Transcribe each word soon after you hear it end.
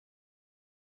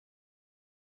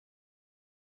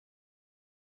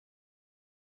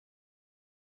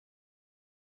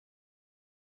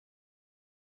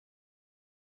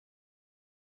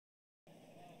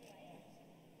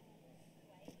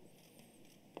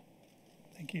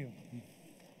Thank you.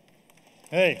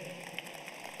 Hey,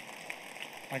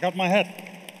 I got my hat.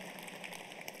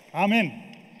 I'm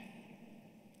in.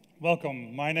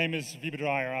 Welcome. My name is Wiebe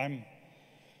Draijer. I'm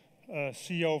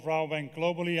CEO of Rabobank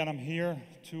globally, and I'm here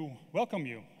to welcome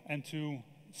you and to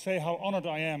say how honored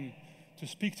I am to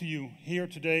speak to you here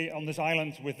today on this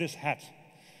island with this hat.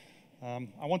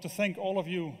 I want to thank all of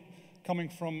you coming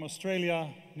from Australia,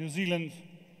 New Zealand,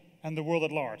 and the world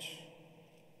at large.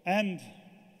 And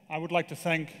I would like to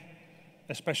thank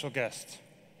a special guest.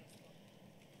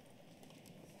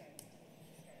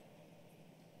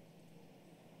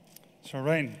 So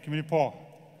Rain, give me a paw.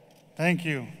 Thank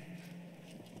you.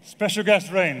 Special guest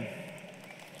Rain.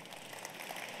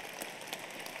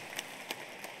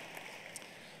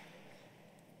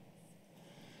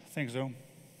 Thanks, Zoe.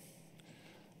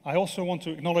 I also want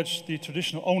to acknowledge the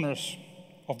traditional owners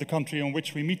of the country on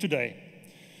which we meet today,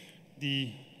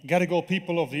 the Gadigal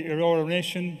people of the Eora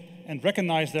Nation, and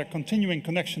recognize their continuing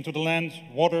connection to the land,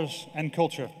 waters, and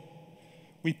culture.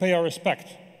 We pay our respect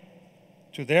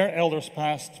to their elders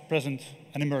past, present,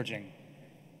 and emerging.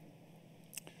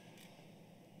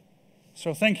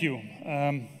 So thank you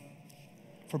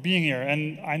for being here.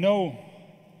 And I know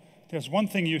there's one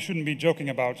thing you shouldn't be joking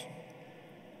about,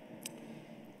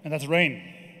 and that's rain.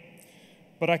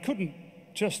 But I couldn't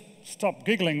just stop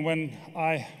giggling when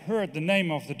I heard the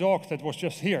name of the dog that was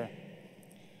just here.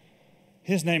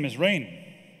 His name is Rain.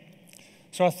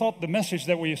 So I thought the message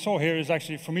that we saw here is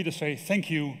actually for me to say thank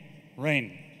you,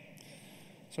 Rain.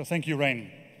 So thank you,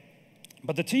 Rain.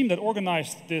 But the team that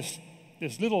organized this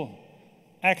little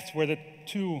act where the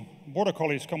two border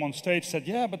collies come on stage said,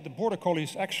 yeah, but the border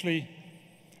collies actually,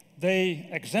 they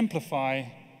exemplify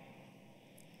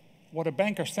what a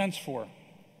banker stands for.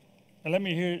 And let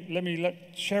me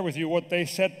share with you what they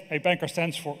said a banker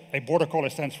stands for, a border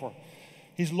collie stands for.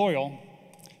 He's loyal,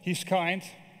 he's kind,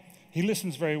 he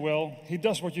listens very well, he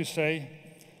does what you say,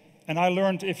 and I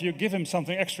learned if you give him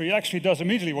something extra, he actually does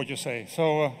immediately what you say.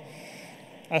 So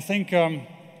I think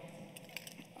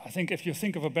if you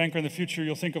think of a banker in the future,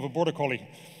 you'll think of a border collie.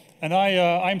 And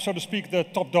I'm, so to speak, the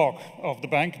top dog of the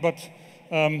bank, but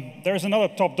there's another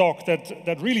top dog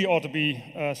that really ought to be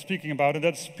speaking about, and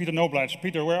that's Peter Nobladge.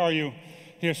 Peter, where are you?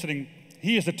 Here sitting.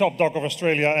 He is the top dog of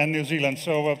Australia and New Zealand,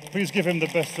 so please give him the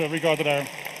best regard that I...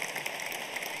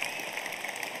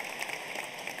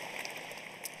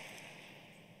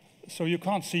 So you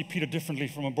can't see Peter differently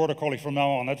from a border collie from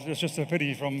now on. That's just a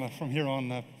pity from here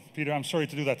on, Peter. I'm sorry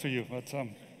to do that to you, but...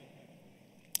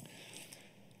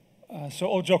 So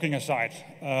all joking aside,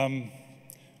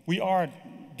 we are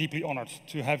deeply honored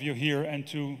to have you here and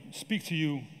to speak to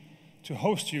you, to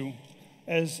host you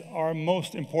as our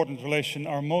most important relation,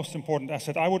 our most important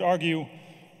asset. I would argue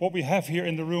what we have here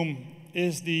in the room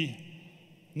is the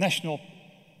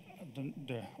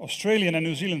Australian and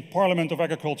New Zealand Parliament of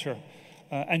Agriculture,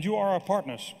 and you are our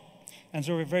partners. And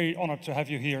so we're very honored to have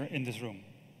you here in this room.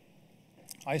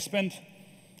 I spent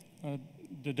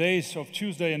the days of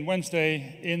Tuesday and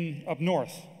Wednesday up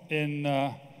north in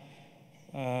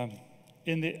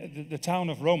the town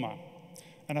of Roma,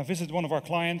 and I visited one of our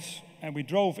clients, and we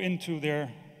drove into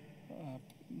their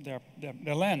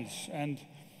lands, and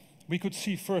we could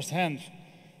see firsthand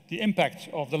the impact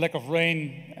of the lack of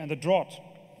rain and the drought.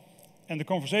 And the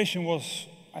conversation was,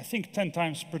 I think, 10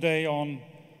 times per day on,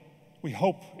 we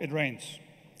hope it rains.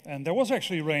 And there was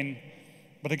actually rain,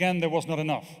 but again, there was not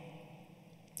enough.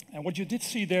 And what you did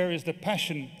see there is the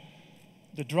passion,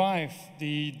 the drive,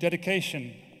 the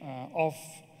dedication of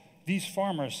these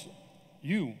farmers,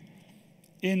 you,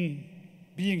 in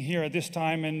being here at this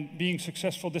time and being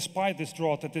successful despite this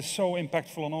drought that is so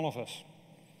impactful on all of us.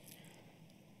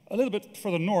 A little bit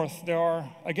further north, there are,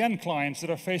 again, clients that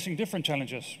are facing different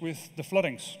challenges with the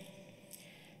floodings.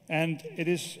 And it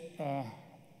is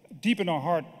deep in our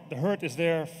heart, the hurt is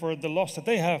there for the loss that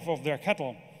they have of their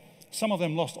cattle. Some of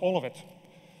them lost all of it.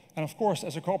 And of course,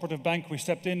 as a cooperative bank, we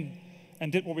stepped in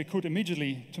and did what we could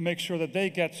immediately to make sure that they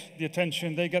get the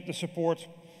attention, they get the support.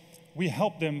 We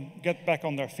help them get back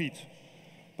on their feet.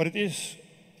 But it is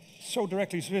so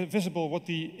directly visible what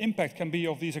the impact can be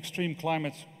of these extreme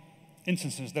climate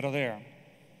instances that are there.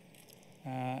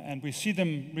 And we see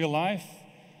them real life,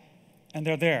 and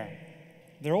they're there.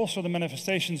 They're also the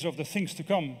manifestations of the things to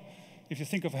come. If you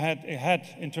think of ahead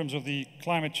in terms of the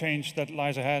climate change that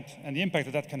lies ahead and the impact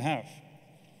that that can have.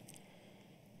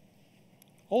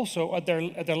 Also, at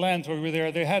their land where we were there,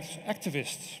 they had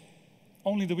activists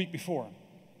only the week before.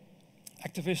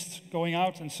 Activists going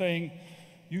out and saying,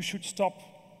 you should stop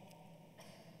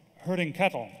herding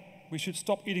cattle. We should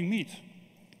stop eating meat.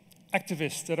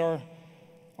 Activists that are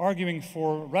arguing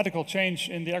for radical change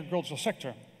in the agricultural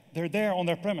sector. They're there on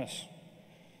their premise.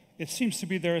 it seems to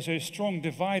be there is a strong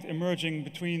divide emerging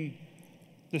between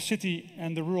the city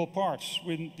and the rural parts,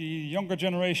 with the younger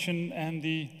generation and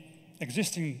the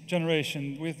existing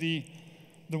generation, with the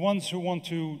ones who want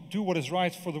to do what is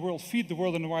right for the world, feed the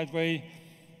world in the right way,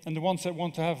 and the ones that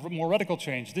want to have more radical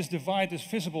change. This divide is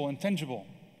visible and tangible.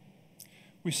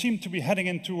 We seem to be heading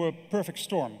into a perfect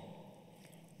storm,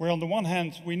 where on the one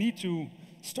hand, we need to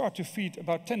start to feed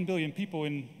about 10 billion people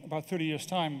in about 30 years'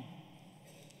 time.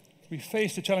 We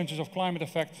face the challenges of climate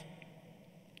effect.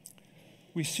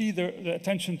 We see the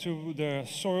attention to the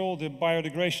soil, the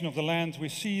biodegradation of the land. We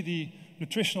see the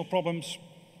nutritional problems.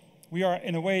 We are,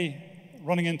 in a way,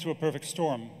 running into a perfect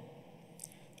storm.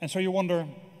 And so you wonder,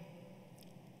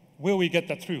 will we get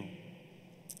that through?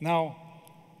 Now,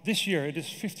 this year, it is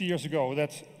 50 years ago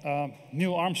that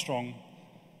Neil Armstrong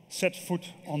set foot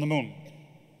on the moon.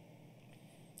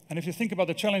 And if you think about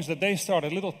the challenge that they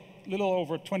started a little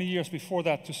over 20 years before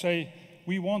that to say,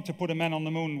 we want to put a man on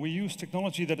the moon, we use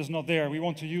technology that is not there, we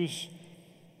want to use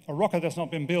a rocket that's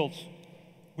not been built,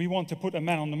 we want to put a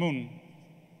man on the moon.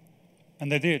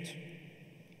 And they did.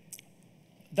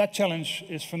 That challenge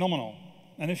is phenomenal.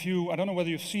 And if you, I don't know whether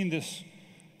you've seen this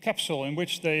capsule in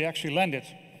which they actually landed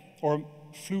or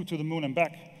flew to the moon and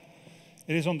back.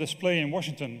 It is on display in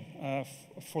Washington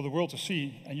for the world to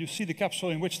see. And you see the capsule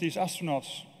in which these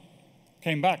astronauts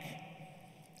came back.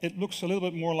 It looks a little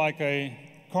bit more like a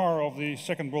car of the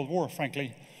Second World War,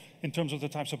 frankly, in terms of the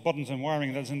types of buttons and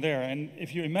wiring that's in there. And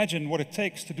if you imagine what it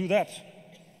takes to do that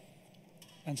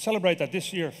and celebrate that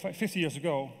this year, 50 years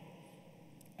ago,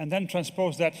 and then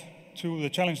transpose that to the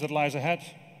challenge that lies ahead,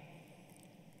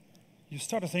 you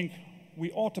start to think,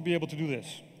 we ought to be able to do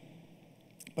this.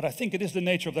 But I think it is the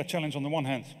nature of that challenge on the one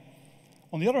hand.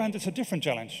 On the other hand, it's a different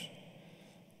challenge.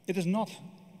 It is not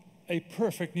a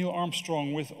perfect Neil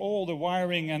Armstrong with all the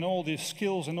wiring and all the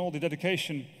skills and all the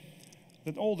dedication,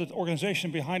 that all the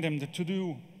organization behind him to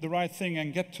do the right thing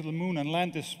and get to the moon and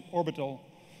land this orbital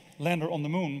lander on the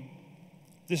moon.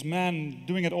 This man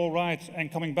doing it all right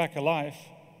and coming back alive.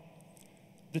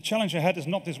 The challenge ahead is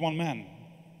not this one man.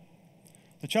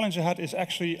 The challenge ahead is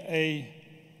actually a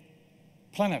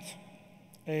planet,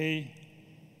 a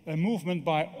movement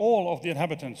by all of the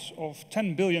inhabitants of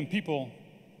 10 billion people,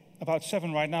 about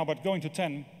 7 right now, but going to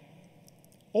 10,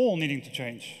 all needing to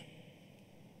change.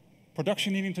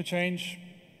 Production needing to change,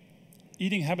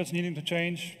 eating habits needing to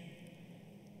change,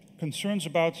 concerns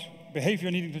about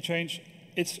behavior needing to change.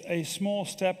 It's a small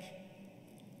step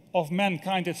of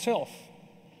mankind itself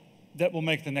that will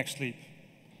make the next leap.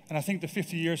 And I think the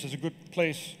 50 years is a good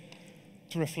place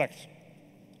to reflect.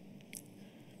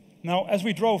 Now, as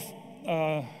we drove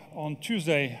on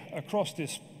Tuesday across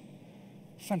this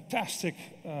fantastic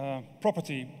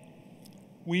property,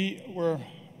 we were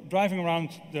driving around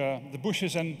the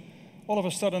bushes, and all of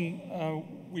a sudden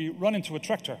we run into a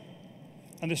tractor.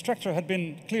 And this tractor had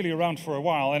been clearly around for a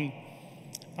while, and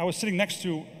I was sitting next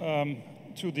to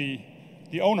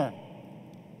the owner,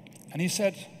 and he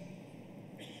said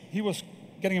he was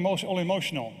getting all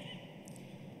emotional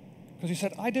because he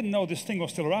said, I didn't know this thing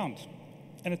was still around.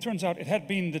 And it turns out it had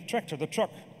been the tractor, the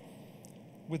truck,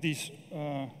 with these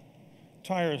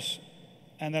tires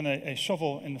and then a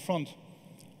shovel in the front,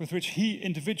 with which he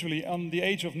individually, on the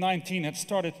age of 19, had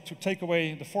started to take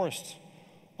away the forest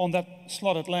on that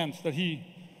slotted land that he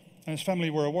and his family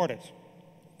were awarded.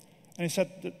 And he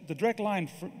said the direct line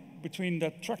between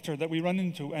that tractor that we run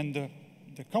into and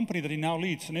the company that he now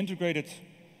leads, an integrated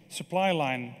supply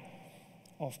line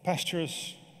of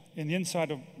pastures in the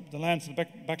inside of the lands, the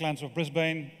backlands of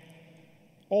Brisbane,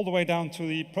 all the way down to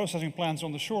the processing plants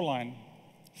on the shoreline,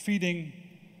 feeding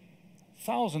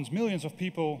thousands, millions of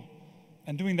people,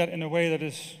 and doing that in a way that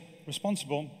is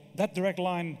responsible. That direct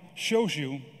line shows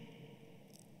you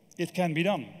it can be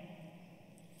done.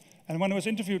 And when I was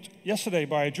interviewed yesterday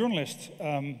by a journalist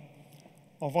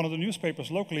of one of the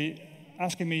newspapers locally,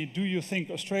 asking me, do you think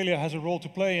Australia has a role to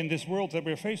play in this world that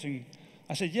we're facing?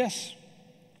 I said, yes.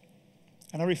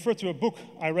 And I referred to a book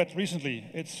I read recently.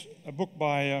 It's a book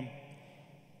by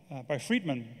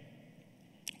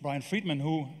Brian Friedman,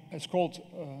 who is called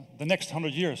The Next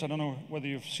 100 Years. I don't know whether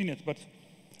you've seen it, but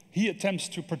he attempts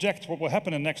to project what will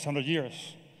happen in the next 100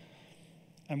 years.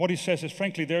 And what he says is,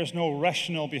 frankly, there is no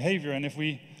rational behavior. And if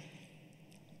we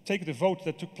take the vote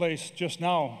that took place just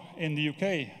now in the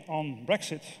UK on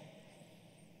Brexit,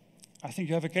 I think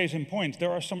you have a case in point.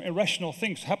 There are some irrational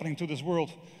things happening to this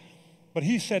world. But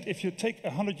he said, if you take a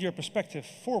 100-year perspective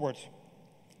forward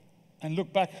and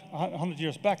look back 100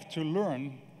 years back to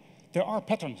learn, there are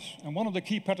patterns. And one of the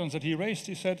key patterns that he raised,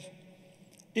 he said,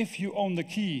 if you own the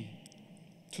key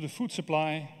to the food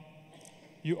supply,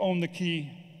 you own the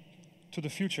key to the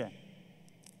future.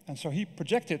 And so he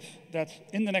projected that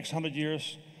in the next 100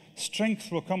 years,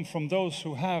 strength will come from those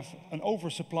who have an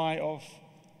oversupply of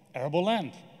arable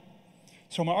land.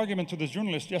 So my argument to this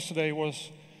journalist yesterday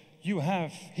was, you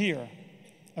have here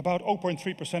about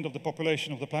 0.3% of the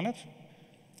population of the planet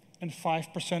and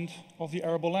 5% of the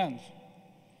arable land.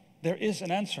 There is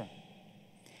an answer.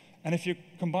 And if you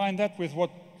combine that with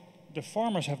what the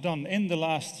farmers have done in the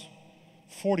last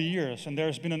 40 years, and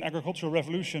there's been an agricultural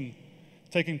revolution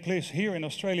taking place here in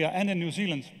Australia and in New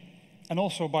Zealand, and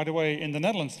also, by the way, in the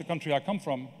Netherlands, the country I come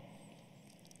from,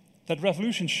 that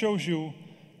revolution shows you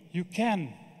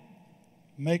can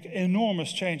make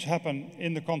enormous change happen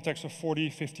in the context of 40,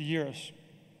 50 years.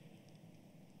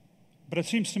 But it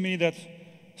seems to me that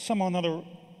somehow or another,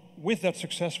 with that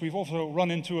success, we've also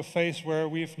run into a phase where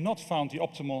we've not found the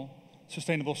optimal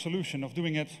sustainable solution of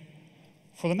doing it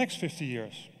for the next 50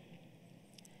 years.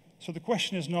 So the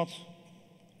question is not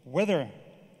whether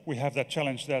we have that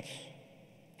challenge that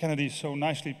Kennedy so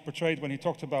nicely portrayed when he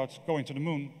talked about going to the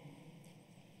moon.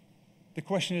 The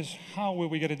question is, how will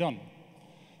we get it done?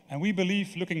 And we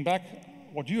believe, looking back,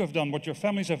 what you have done, what your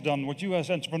families have done, what you as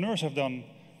entrepreneurs have done,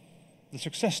 the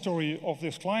success story of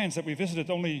these clients that we visited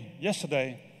only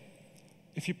yesterday,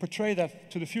 if you portray that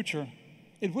to the future,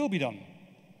 it will be done.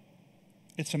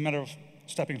 It's a matter of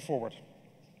stepping forward.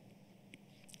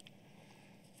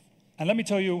 And let me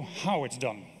tell you how it's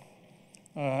done.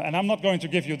 And I'm not going to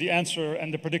give you the answer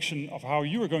and the prediction of how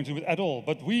you are going to do it at all,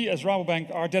 but we as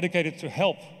Rabobank are dedicated to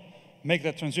help make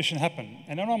that transition happen.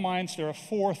 And in our minds, there are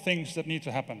 4 things that need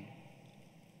to happen.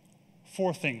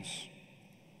 4 things.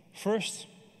 First,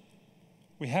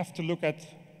 we have to look at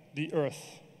the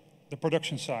earth, the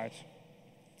production side.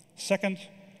 Second,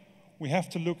 we have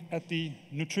to look at the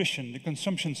nutrition, the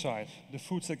consumption side, the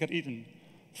foods that get eaten.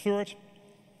 Third,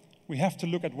 we have to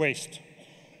look at waste.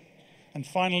 And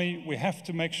finally, we have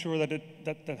to make sure that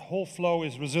that whole flow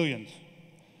is resilient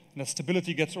and that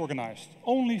stability gets organized.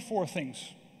 Only 4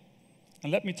 things.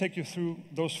 And let me take you through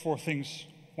those 4 things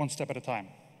one step at a time.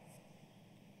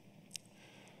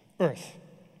 Earth.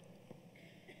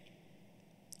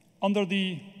 Under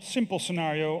the simple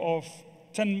scenario of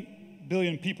 10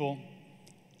 billion people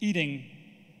eating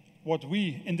what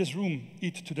we in this room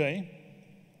eat today,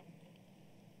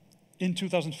 in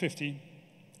 2050,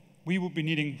 we would be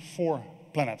needing 4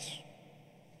 planets.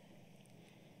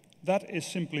 That is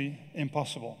simply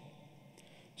impossible.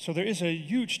 So there is a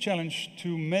huge challenge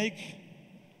to make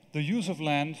the use of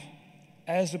land,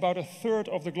 as about 1/3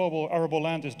 of the global arable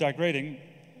land is degrading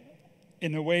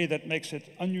in a way that makes it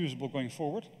unusable going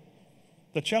forward.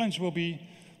 The challenge will be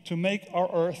to make our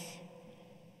earth,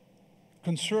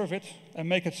 conserve it, and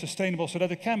make it sustainable so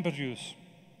that it can produce.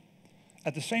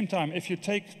 At the same time, if you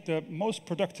take the most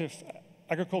productive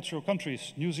agricultural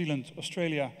countries, New Zealand,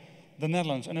 Australia, the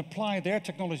Netherlands, and apply their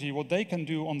technology, what they can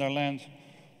do on their land,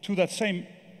 to that same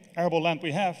arable land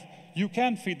we have, you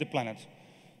can feed the planet.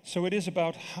 So it is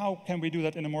about how can we do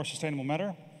that in a more sustainable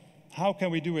manner? How can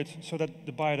we do it so that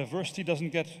the biodiversity doesn't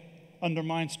get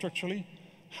undermined structurally?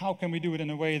 How can we do it in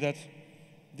a way that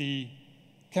the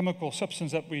chemical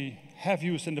substance that we have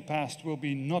used in the past will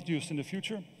be not used in the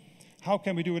future? How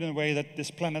can we do it in a way that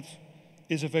this planet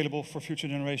is available for future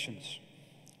generations?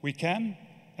 We can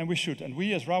and we should. And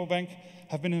we as Rabobank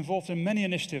have been involved in many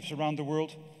initiatives around the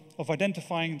world of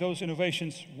identifying those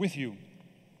innovations with you.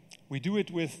 We do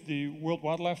it with the World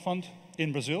Wildlife Fund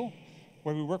in Brazil,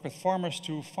 where we work with farmers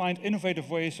to find innovative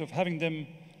ways of having them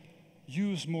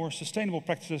use more sustainable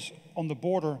practices on the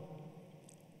border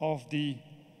of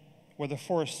where the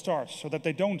forest starts, so that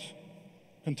they don't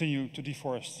continue to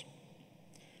deforest.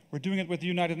 We're doing it with the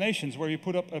United Nations, where we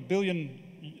put up $1 billion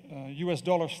US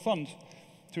fund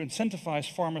to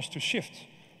incentivize farmers to shift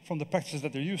from the practices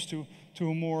that they're used to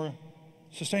a more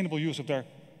sustainable use of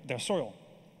their soil.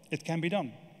 It can be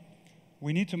done.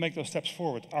 We need to make those steps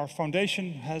forward. Our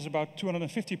foundation has about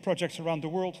 250 projects around the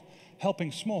world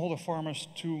helping smallholder farmers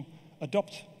to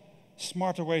adopt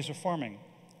smarter ways of farming.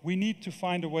 We need to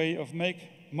find a way of make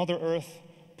Mother Earth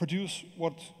produce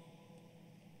what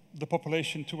the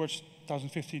population towards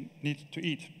 2050 need to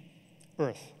eat,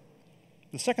 Earth.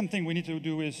 The second thing we need to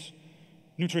do is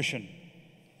nutrition.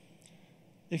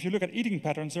 If you look at eating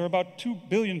patterns, there are about 2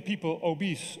 billion people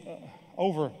obese,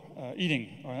 overeating,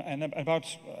 and about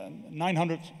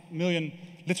 900 million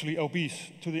literally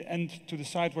obese to the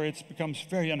side where it becomes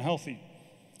very unhealthy.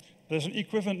 There's an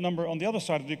equivalent number on the other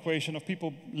side of the equation of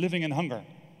people living in hunger.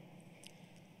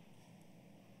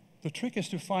 The trick is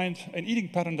to find an eating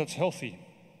pattern that's healthy.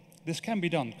 This can be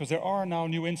done, because there are now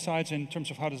new insights in terms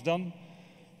of how it's done.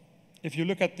 If you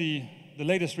look at the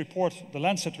latest report, the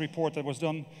Lancet report that was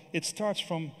done, it starts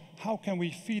from how can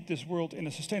we feed this world in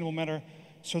a sustainable manner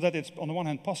so that it's, on the one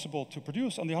hand, possible to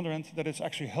produce, on the other hand, that it's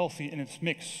actually healthy in its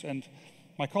mix. And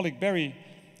my colleague Barry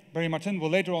Martin will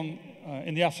later on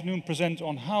in the afternoon present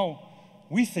on how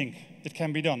we think it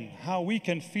can be done, how we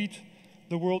can feed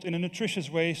the world in a nutritious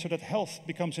way so that health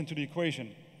becomes into the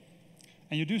equation.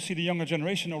 And you do see the younger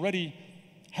generation already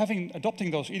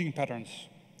adopting those eating patterns.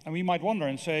 And we might wonder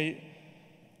and say,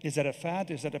 is that a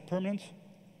fad? Is that a permanent?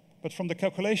 But from the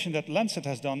calculation that Lancet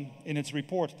has done in its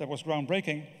report that was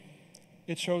groundbreaking,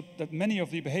 it showed that many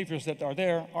of the behaviors that are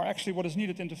there are actually what is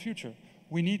needed in the future.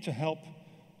 We need to help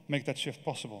make that shift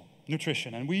possible.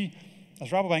 Nutrition. And we, as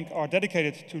Rabobank, are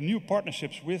dedicated to new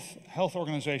partnerships with health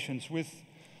organizations, with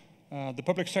the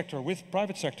public sector, with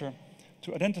private sector,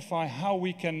 to identify how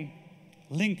we can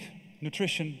link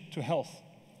nutrition to health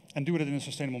and do it in a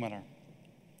sustainable manner.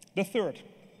 The third,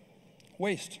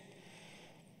 waste.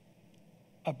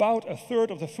 About a third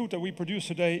of the food that we produce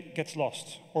today gets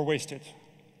lost or wasted.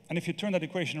 And if you turn that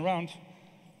equation around,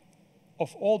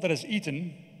 of all that is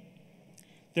eaten,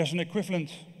 there's an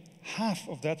equivalent half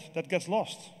of that gets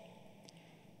lost.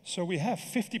 So we have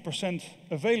 50%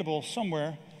 available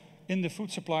somewhere in the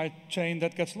food supply chain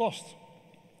that gets lost.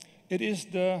 It is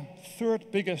the third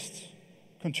biggest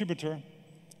contributor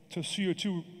to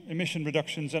CO2 emission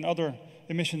reductions and other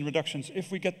emission reductions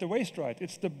if we get the waste right.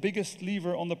 It's the biggest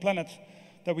lever on the planet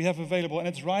that we have available, and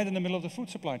it's right in the middle of the food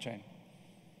supply chain.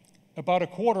 About a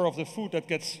quarter of the food that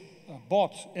gets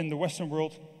bought in the Western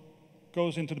world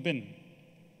goes into the bin.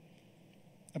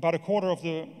 About a quarter of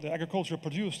the agriculture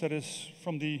produced that is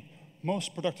from the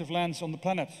most productive lands on the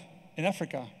planet in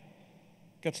Africa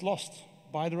gets lost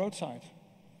by the roadside.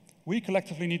 We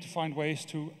collectively need to find ways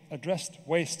to address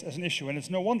waste as an issue, and it's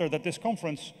no wonder that this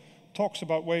conference talks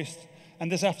about waste,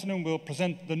 and this afternoon we'll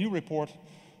present the new report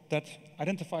that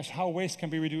identifies how waste can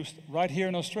be reduced right here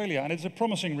in Australia. And it's a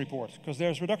promising report, because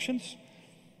there's reductions,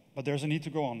 but there's a need to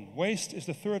go on. Waste is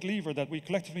the third lever that we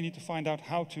collectively need to find out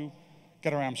how to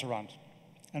get our arms around.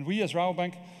 And we as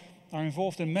Rabobank are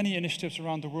involved in many initiatives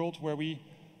around the world where we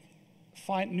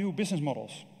find new business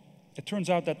models. It turns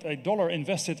out that a dollar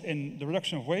invested in the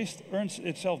reduction of waste earns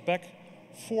itself back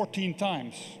 14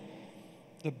 times.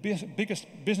 The biggest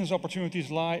business opportunities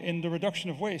lie in the reduction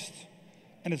of waste.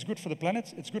 And it's good for the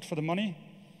planet, it's good for the money,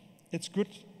 it's good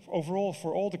overall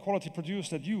for all the quality produced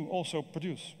that you also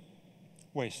produce,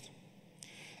 waste.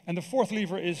 And the fourth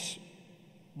lever is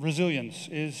resilience,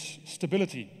 is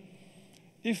stability.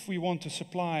 If we want to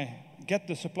get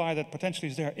the supply that potentially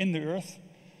is there in the earth,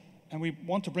 and we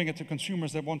want to bring it to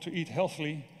consumers that want to eat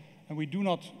healthily, and we do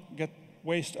not get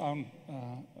waste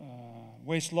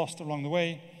lost along the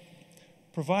way,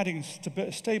 providing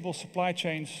stable supply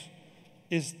chains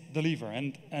is the lever.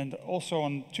 And also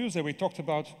on Tuesday we talked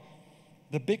about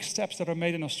the big steps that are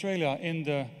made in Australia in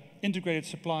the integrated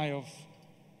supply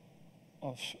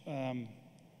of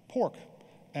pork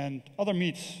and other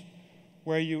meats,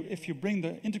 where if you bring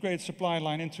the integrated supply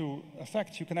line into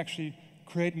effect, you can actually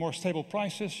create more stable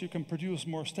prices, you can produce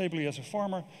more stably as a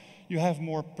farmer, you have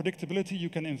more predictability, you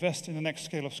can invest in the next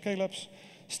scale of scale-ups.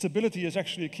 Stability is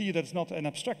actually a key that's not an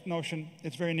abstract notion,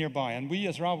 it's very nearby. And we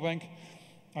as Rabobank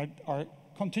are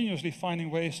continuously finding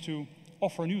ways to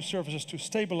offer new services to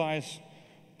stabilize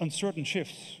uncertain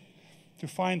shifts, to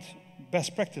find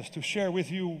best practice, to share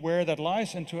with you where that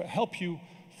lies and to help you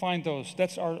find those.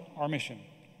 That's our mission.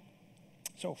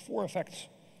 So 4 effects: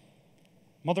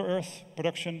 Mother Earth,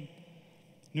 production,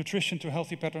 nutrition to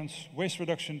healthy patterns, waste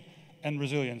reduction, and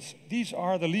resilience. These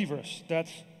are the levers that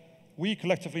we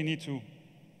collectively need to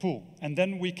pull. And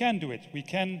then we can do it. We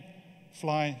can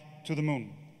fly to the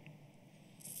moon.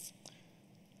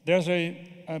 There's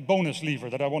a bonus lever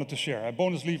that I wanted to share, and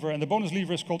the bonus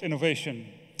lever is called innovation.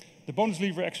 The bonus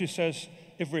lever actually says,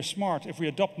 if we're smart, if we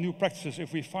adopt new practices,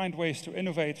 if we find ways to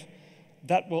innovate,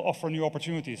 that will offer new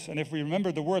opportunities. And if we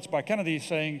remember the words by Kennedy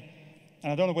saying,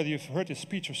 and I don't know whether you've heard his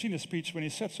speech or seen his speech when he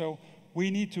said so, we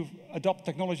need to adopt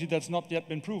technology that's not yet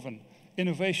been proven.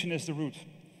 Innovation is the root.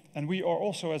 And we are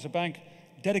also, as a bank,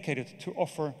 dedicated to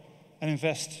offer and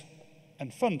invest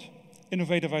and fund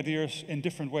innovative ideas in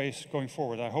different ways going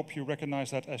forward. I hope you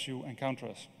recognize that as you encounter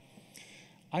us.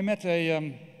 I met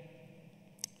a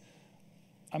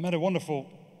wonderful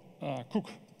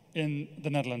cook in the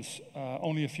Netherlands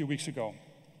only a few weeks ago.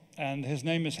 And his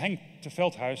name is Henk de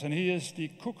Veldhuis, and he is the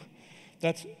cook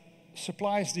that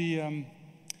supplies the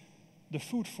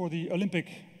food for the Olympic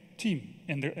team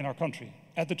in our country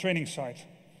at the training site.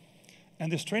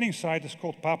 And this training site is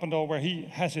called Papendal, where he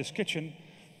has his kitchen.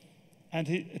 And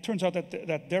it turns out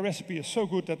that their recipe is so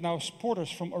good that now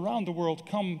sporters from around the world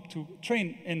come to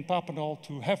train in Papendal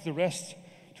to have the rest,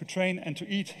 to train and to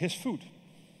eat his food.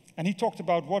 And he talked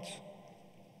about what,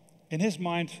 in his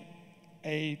mind,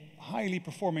 a highly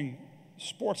performing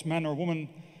sportsman or woman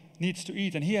needs to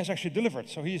eat, and he has actually delivered.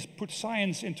 So he's put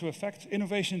science into effect,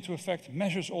 innovation into effect,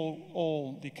 measures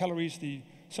all the calories, the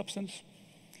substance,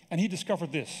 and he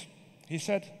discovered this. He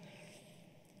said,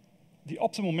 the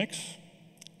optimal mix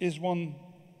is one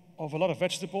of a lot of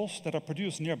vegetables that are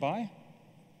produced nearby,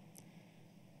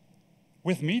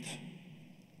 with meat,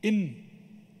 in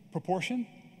proportion.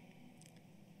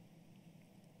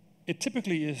 It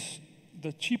typically is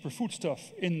the cheaper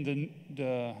foodstuff in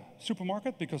the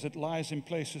supermarket because it lies in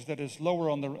places that is lower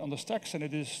on the stacks, and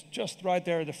it is just right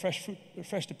there at the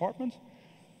fresh department.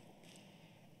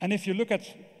 And if you look at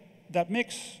that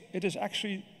mix, it is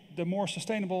actually the more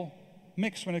sustainable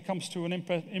mix when it comes to an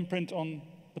imprint on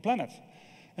the planet.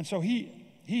 And so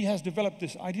he has developed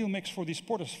this ideal mix for these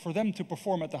sporters, for them to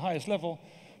perform at the highest level.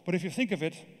 But if you think of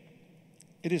it,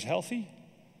 it is healthy,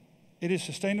 it is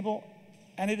sustainable,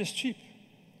 and it is cheap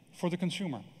for the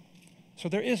consumer. So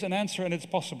there is an answer, and it's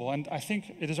possible. And I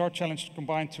think it is our challenge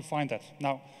combined to find that.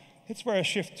 Now, it's where I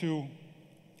shift to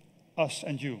us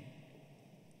and you.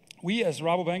 We as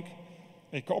Rabobank,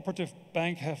 a cooperative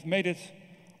bank, have made it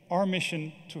our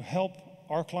mission to help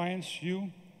our clients,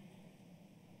 you,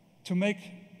 to make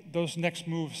those next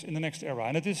moves in the next era.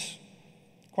 And it is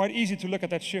quite easy to look at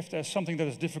that shift as something that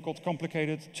is difficult,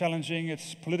 complicated, challenging,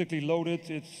 it's politically loaded,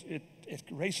 it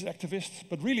raises activists,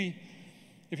 but really,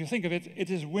 if you think of it,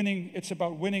 it's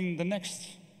about winning the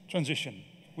next transition.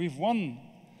 We've won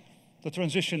the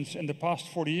transitions in the past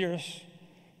 40 years,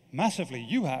 massively,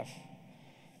 you have.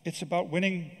 It's about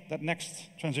winning that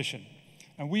next transition.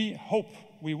 And we hope,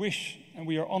 we wish, and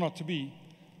we are honored to be,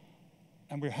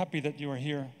 and we're happy that you are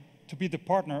here, to be the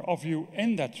partner of you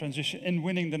in that transition, in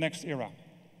winning the next era.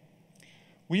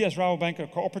 We as Rabobank, a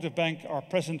cooperative bank, are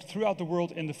present throughout the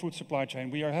world in the food supply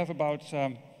chain. We have about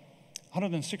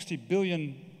 160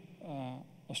 billion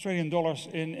Australian dollars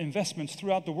in investments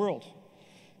throughout the world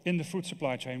in the food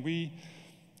supply chain. We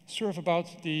serve about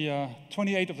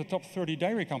 28 of the top 30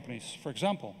 dairy companies, for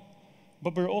example.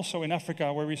 But we're also in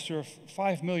Africa, where we serve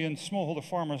 5 million smallholder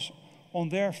farmers on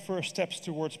their first steps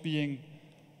towards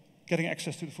getting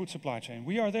access to the food supply chain.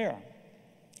 We are there,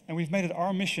 and we've made it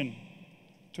our mission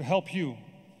to help you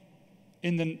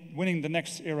in winning the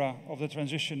next era of the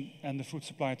transition and the food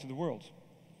supply to the world.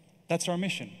 That's our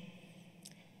mission.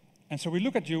 And so we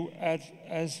look at you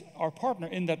as our partner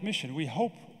in that mission. We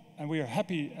hope, and we are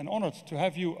happy and honored to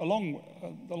have you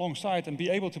alongside and be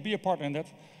able to be a partner in that.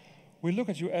 We look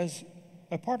at you as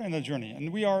a partner in that journey.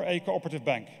 And we are a cooperative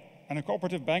bank, and a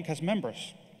cooperative bank has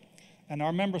members. And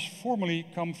our members formally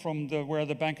come from where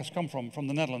the bank has come from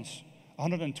the Netherlands,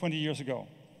 120 years ago.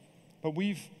 But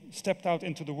we've stepped out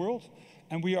into the world,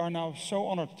 and we are now so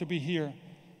honored to be here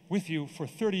with you for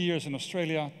 30 years in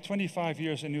Australia, 25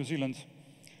 years in New Zealand,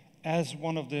 as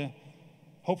one of the,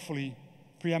 hopefully,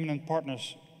 preeminent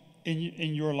partners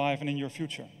in your life and in your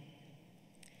future.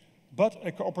 But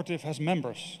a cooperative has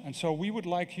members, and so we would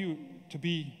like you to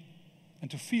be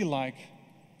and to feel like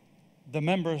the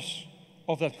members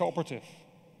of that cooperative.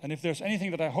 And if there's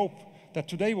anything that I hope that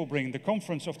today will bring, the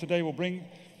conference of today will bring,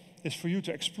 is for you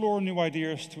to explore new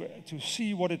ideas, to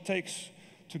see what it takes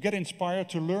to get inspired,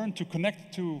 to learn, to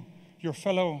connect to your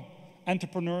fellow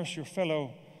entrepreneurs, your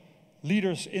fellow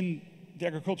leaders in the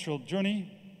agricultural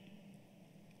journey,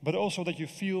 but also that you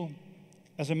feel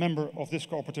as a member of this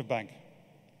cooperative bank.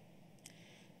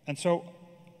 And so,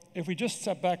 if we just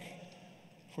step back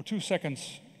for 2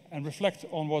 seconds and reflect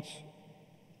on what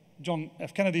John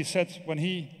F. Kennedy said when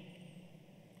he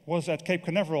was at Cape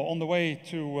Canaveral on the way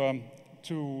to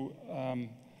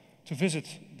visit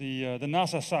the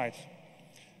NASA site.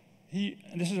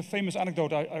 And this is a famous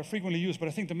anecdote I frequently use, but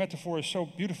I think the metaphor is so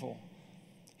beautiful.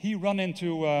 He ran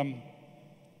into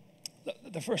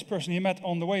the first person he met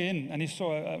on the way in, and he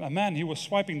saw a man. He was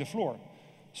swapping the floor,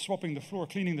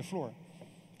 cleaning the floor.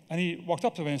 And he walked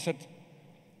up to him and said,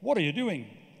 "What are you doing?"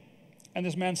 And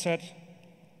this man said,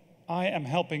 "I am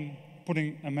helping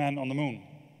putting a man on the moon."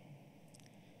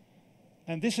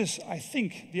 And this is, I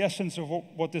think, the essence of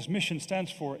what this mission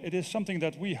stands for. It is something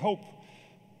that we hope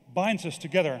binds us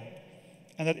together,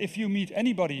 and that if you meet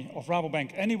anybody of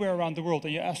Rabobank anywhere around the world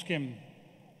and you ask him,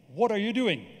 "What are you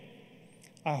doing?"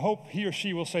 I hope he or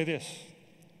she will say this: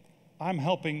 "I'm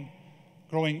helping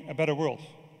growing a better world,"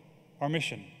 our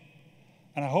mission.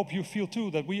 And I hope you feel too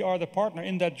that we are the partner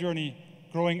in that journey,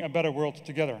 growing a better world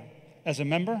together, as a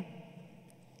member,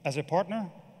 as a partner,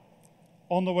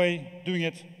 on the way doing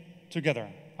it together.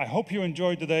 I hope you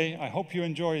enjoyed the day. I hope you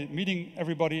enjoy meeting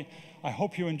everybody. I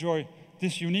hope you enjoy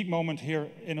this unique moment here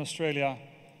in Australia,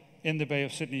 in the Bay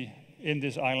of Sydney, in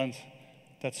this island.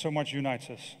 that so much unites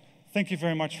us. Thank you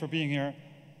very much for being here,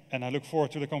 and I look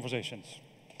forward to the conversations.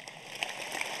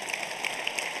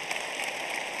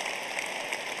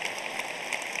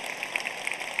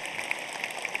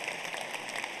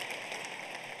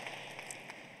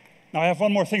 Now, I have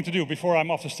one more thing to do before I'm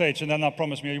off the stage, and then I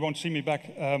promise me you won't see me back.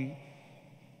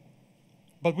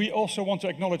 But we also want to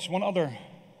acknowledge one other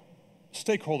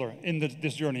stakeholder in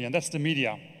this journey, and that's the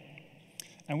media.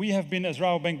 And we have been, as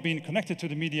Rabobank, been connected to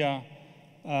the media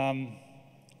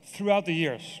throughout the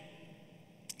years.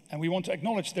 And we want to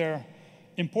acknowledge their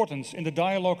importance in the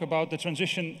dialogue about the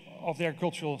transition of the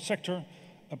agricultural sector,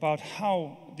 about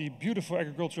how the beautiful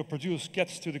agricultural produce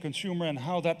gets to the consumer and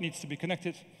how that needs to be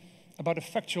connected, about a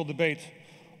factual debate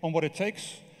on what it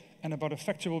takes, and about a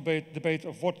factual debate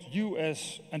of what you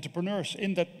as entrepreneurs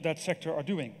in that sector are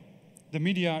doing. The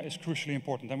media is crucially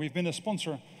important, and we've been a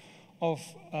sponsor of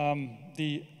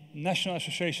the national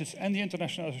associations and the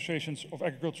international associations of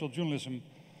agricultural journalism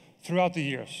throughout the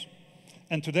years.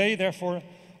 And today, therefore,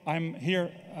 I'm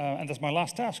here, and that's my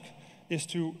last task, is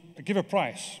to give a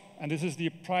prize. And this is the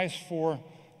prize for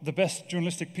the best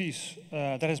journalistic piece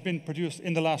that has been produced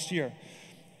in the last year.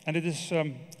 And it is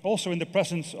also in the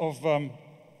presence of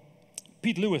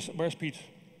Pete Lewis. Where's Pete?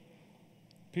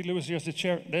 Pete Lewis is the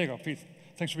chair. There you go, Pete.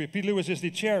 Thanks for being. Pete Lewis is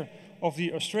the chair of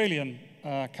the Australian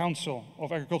Council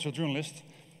of Agricultural Journalists.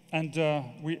 And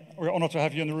we're honored to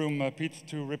have you in the room, Pete,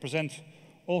 to represent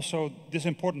also this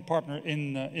important partner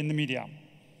in the media.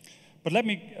 But let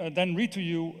me then read to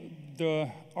you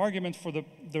the argument for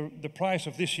the prize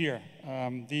of this year.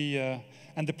 And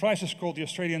the prize is called the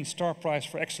Australian Star Prize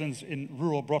for Excellence in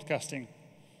Rural Broadcasting.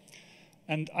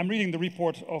 And I'm reading the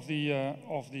report of the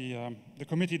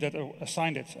committee that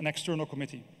assigned it, an external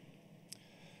committee.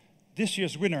 This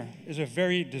year's winner is a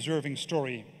very deserving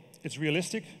story. It's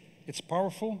realistic, it's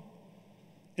powerful,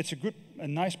 it's a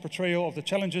nice portrayal of the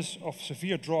challenges of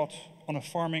severe drought on a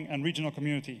farming and regional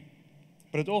community.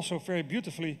 But it also very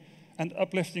beautifully and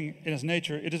uplifting in its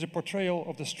nature, it is a portrayal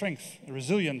of the strength, the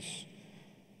resilience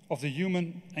of the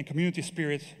human and community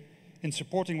spirit in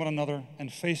supporting one another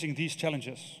and facing these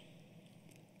challenges.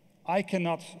 I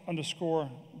cannot underscore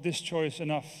this choice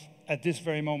enough at this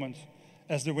very moment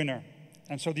as the winner.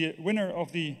 And so the winner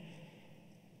of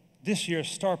this year's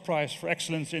Star Prize for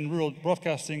Excellence in Rural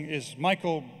Broadcasting is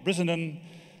Michael Brissenden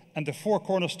and the Four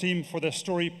Corners team for their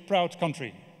story, Proud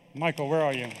Country. Michael, where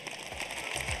are you?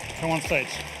 Come on stage.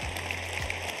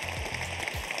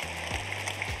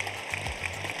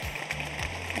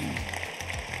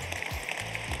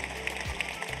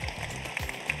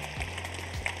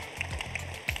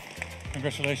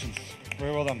 Congratulations.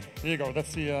 Very well done. Here you go.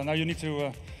 That's the. Now you need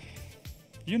to.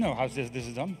 You know how this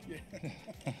is done.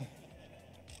 Yeah.